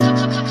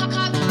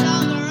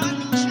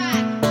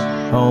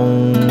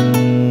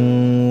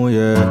Oh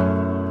yeah,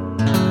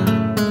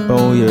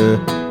 oh yeah.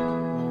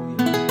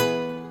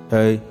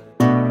 Hey.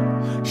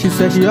 She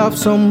said she have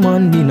some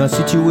man in a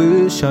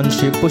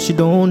situationship, but she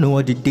don't know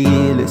what the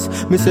deal is.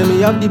 Me say me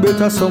have the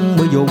better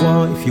somewhere you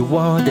want. If you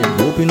want it,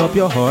 open up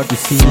your heart,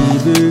 receive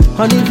it.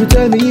 And if you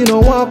tell me you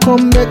don't want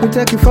come back, me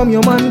take you from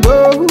your man,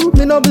 girl,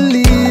 me no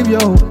believe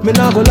you. Me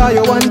not go lie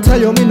you and tell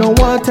you me no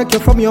want take you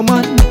from your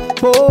man.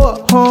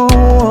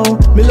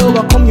 Me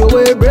love come your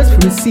way, breast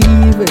for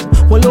receiving.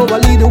 One love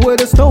lead the way,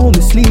 the stone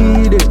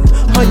misleading.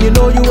 And you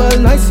know you well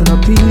nice and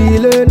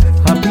appealing,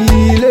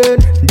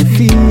 the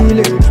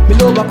feeling. Me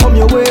love come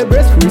your way,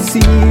 breast for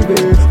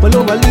receiving. One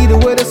love lead the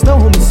way, the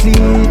stone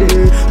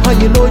misleading.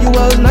 And you know you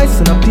well nice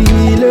and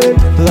appealing.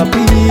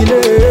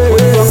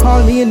 When you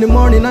call me in the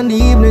morning and the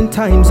evening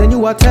times, and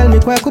you are tell me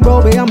quack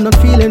baby I'm not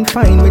feeling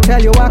fine. Me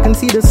tell you I can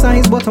see the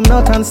signs, but I'm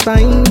not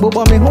Einstein.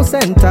 But me whole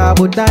center,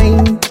 but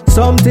dying.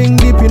 Something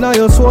deep in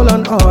your soul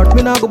and heart.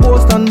 Me not go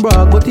boast and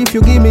brag, but if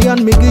you give me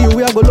and me give you,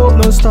 we are go love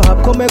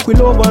non-stop. Come make we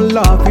love and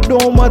laugh. It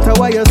don't matter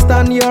where you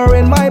stand, you're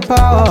in my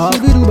power.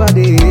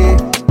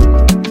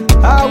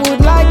 I would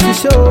like to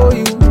show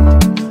you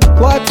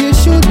what you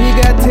should be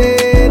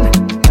getting.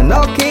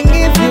 Knocking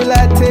if you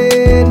let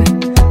in,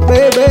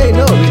 baby,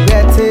 no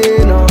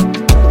regretting. No.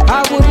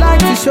 I would like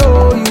to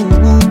show you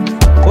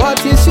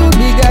what you should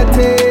be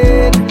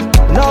getting.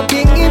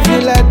 Knocking if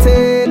you let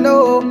in,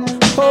 no.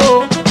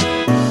 Oh.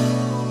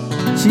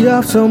 She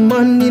have some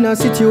man in a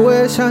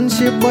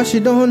situationship, but she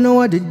don't know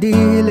what the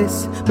deal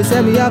is. Me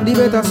say me have the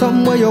better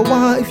somewhere you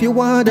want. If you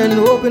want, then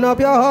open up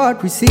your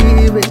heart,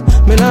 receive it.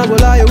 Me not go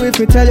lie you if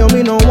me tell you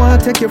me no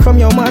want take you from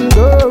your man,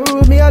 girl.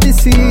 Me I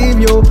deceive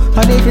you.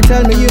 And if you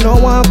tell me you no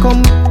want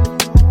come,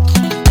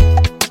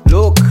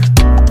 look.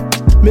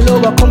 Me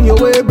love come your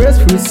way,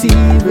 breast receive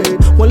it.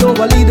 One love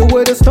lead the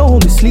way, the stone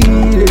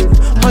misleading.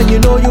 And you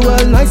know you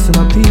well nice and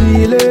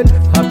appealing,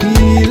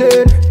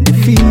 the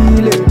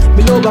feeling.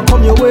 Me love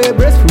come your way,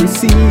 breast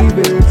receive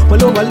it. One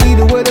love lead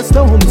the way, the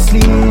stone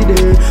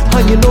misleading.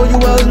 And you know you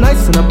well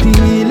nice and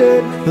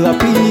appealing.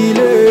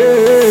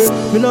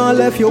 Me not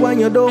left you when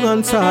you're down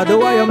and sad.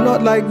 Though I am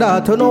not like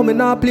that. I know me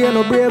not playing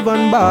no brave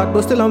and bad,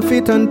 but still I'm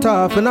fit and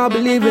tough. And I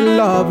believe in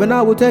love, and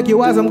I will take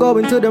you as I'm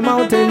going to the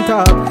mountain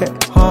top. Hey.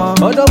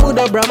 Odo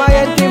budo brama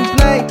yen kim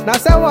play. Na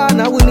sawa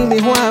na wuni mi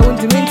hwa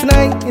wunti min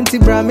tonight. Inti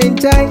bramin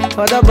chai,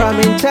 odo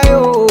bramin chai,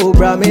 oh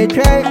bramin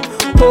chai,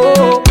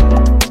 oh.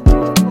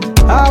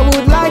 I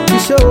would like to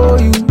show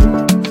you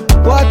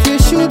what you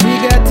should be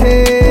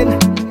getting.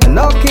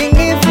 Knocking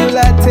if you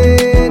let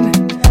in,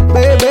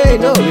 baby,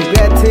 no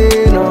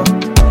regretting. No.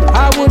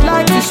 I would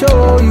like to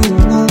show you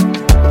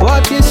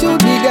what you should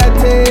be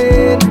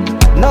getting.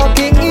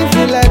 Knocking if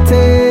you let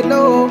in,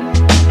 no.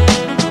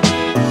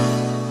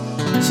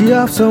 She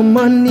have some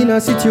man in a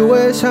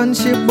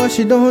situationship, but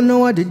she don't know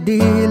what the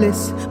deal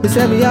is. Me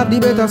say me have the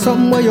better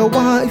somewhere you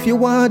want. If you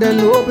want, then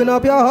open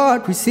up your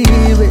heart, receive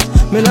it.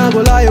 Me not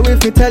go lie you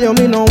if me tell you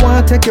me no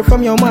want take you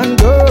from your man,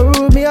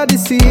 girl. Me I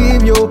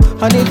deceive you.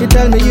 And if you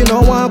tell me you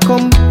no want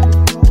come,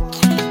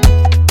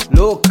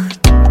 look.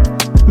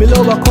 Me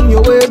love come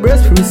your way,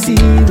 breast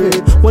receive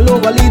it. One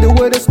love lead the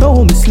way, the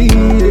stone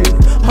misleading.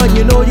 And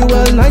you know you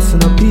well nice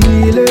and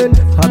appealing,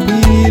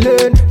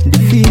 the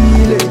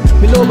feeling.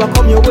 Me love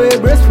come your way,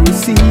 breast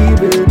receive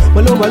it.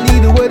 One love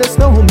lead the way, the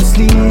stone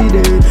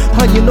misleading.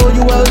 And you know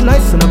you well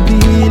nice and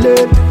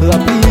appealing,